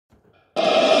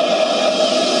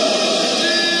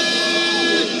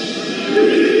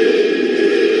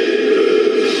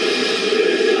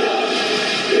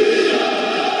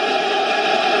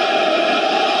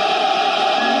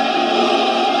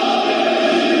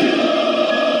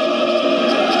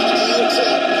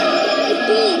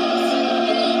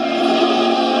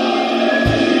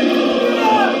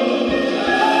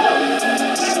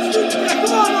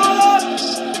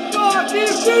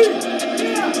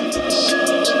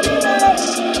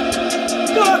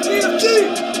TFT!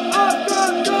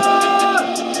 Afghanka!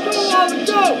 Go Holland,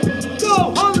 go! Go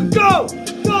Holland, go!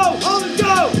 Go Holland,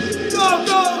 go! Go,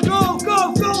 go, go,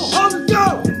 go, go Holland, go!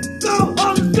 Go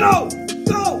Holland, go!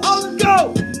 Go Holland,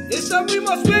 go! This time we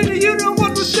must win it, you know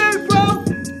what we're saying, bro!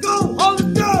 Go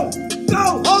Holland, go!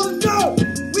 Go Holland, go!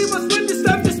 We must win this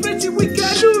time, this match, we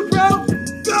can't do it, bro!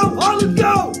 Go Holland,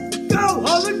 go! Go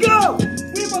Holland, go!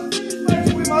 We must win this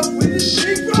match, we must win this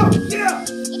league, bro! Yeah!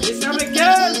 This time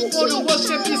again for the World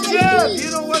Championship, you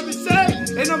know what we say?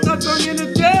 And I'm not going in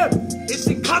the gym, it's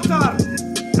in Qatar,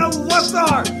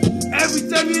 Qatar. Every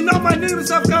time you know my name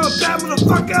is Afghanka, bad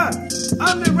motherfucker.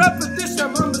 I'm the rapper this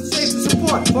time, I'm the safety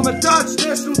support for my Dutch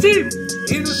national team.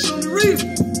 In the sunny reef,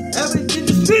 everything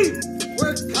is deep.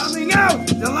 We're coming out,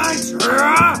 the lines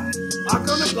are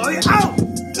gonna blow you out.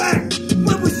 Bang!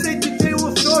 When we say today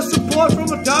we'll show support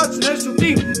from a Dutch national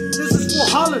team. This is for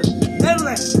Holland,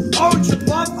 Nederland, Oranje,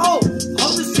 above all.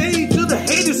 All the say to the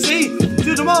haters, say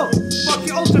to them all. Fuck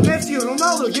your ultimate Messi or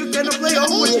Ronaldo, you cannot play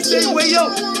over what you say away, yo.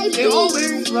 They all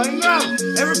been running around.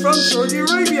 Ever from Saudi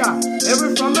Arabia,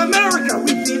 ever from America.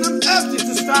 We beat them after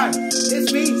this time.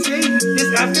 It's me, see,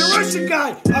 this Afghan Russian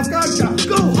guy. Afghanka,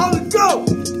 go Holland, go!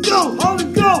 Go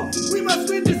Holland, go! We must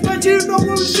win this match, you know what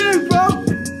we're saying, bro!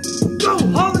 Go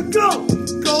Holland, go!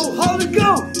 Go Holland,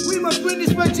 go! We must win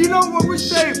this match, you know what we're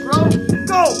saying, bro!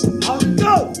 Go Holland,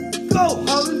 go! Go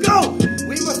Holland, go!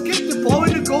 We must kick the ball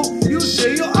in the goal, you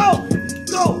say you're out!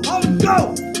 Go Holland,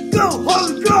 go! Go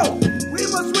Holland, go! We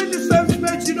must win this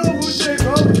match, you know what we're saying,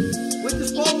 bro! With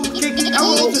this ball we're kicking, our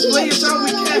oldest players how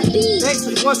we can! Next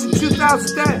it was in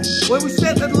 2010, when we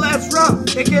set at the last round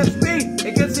against me,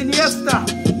 against Iniesta.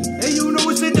 And you know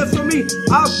what's in there for me,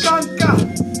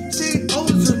 Afghanka. Saying all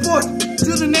the support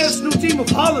to the national team of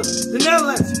Holland, the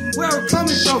Netherlands, where we're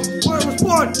coming from, where I was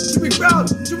born, to be proud,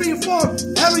 to be informed.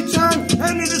 Every time,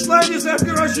 and in this line is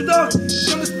after Russian dog,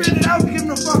 gonna spit it out, give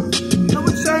no fuck. I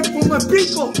would say for my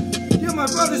people, you're my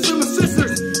brothers and my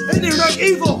sisters, and they're not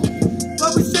evil.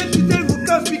 But we said today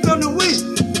because we're gonna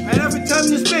win. And every time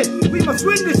you spit, we must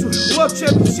win this World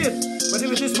Championship. But if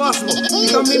it is possible,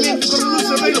 you got me gonna lose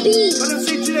available. But I'm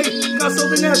saying today, because all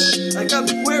the nets, I got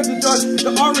to wear the Dutch,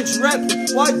 the orange, red,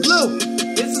 white, blue.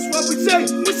 This is what we say.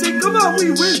 We say, come on,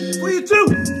 we win for you too.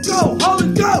 Go,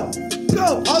 Holland, go.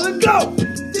 Go, Holland, go.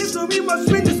 This one, we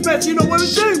must win this match. You know what we're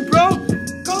saying, bro?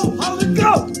 Go, Holland,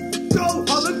 go. Go,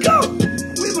 Holland, go.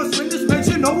 We must win this match.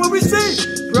 You know what we're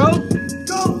saying, bro?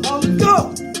 Go, Holland,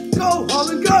 go. Go,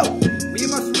 Holland, go. We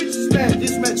must win this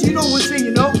match. You know what we're saying,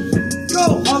 you know?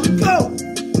 Go, Holland, go!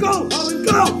 Go, Holland,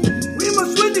 go! We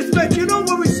must win this match, you know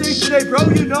what we say today, bro,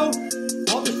 you know?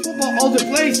 All this football, all the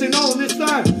plays, and all this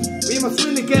time. We must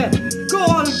win again. Go,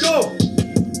 Holland, go!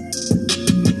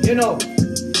 You know,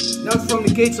 not from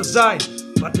the gates of Zion,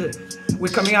 but we're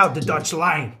coming out the Dutch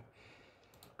line.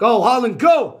 Go, Holland,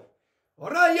 go!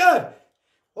 Oranje!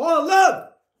 Holland!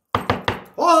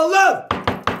 Holland!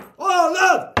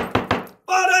 Holland!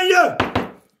 Oranje!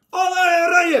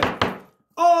 Oranje!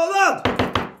 Holland!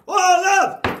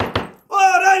 Holland!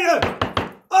 Oranje!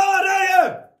 Oranje!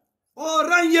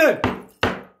 Oranje!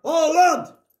 Holland!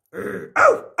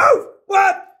 Oh! Oh!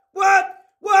 What? What?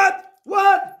 What?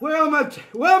 What? Where are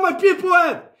my people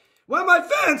at? Where are my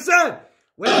fans at?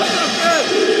 Where are my fans?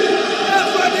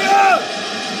 That's where they are!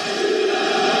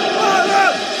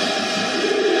 Holland!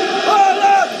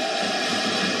 Holland!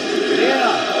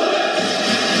 Yeah!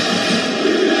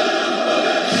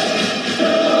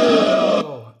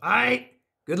 Alright,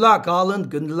 good luck Holland,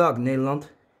 good luck Nederland.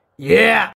 Yeah!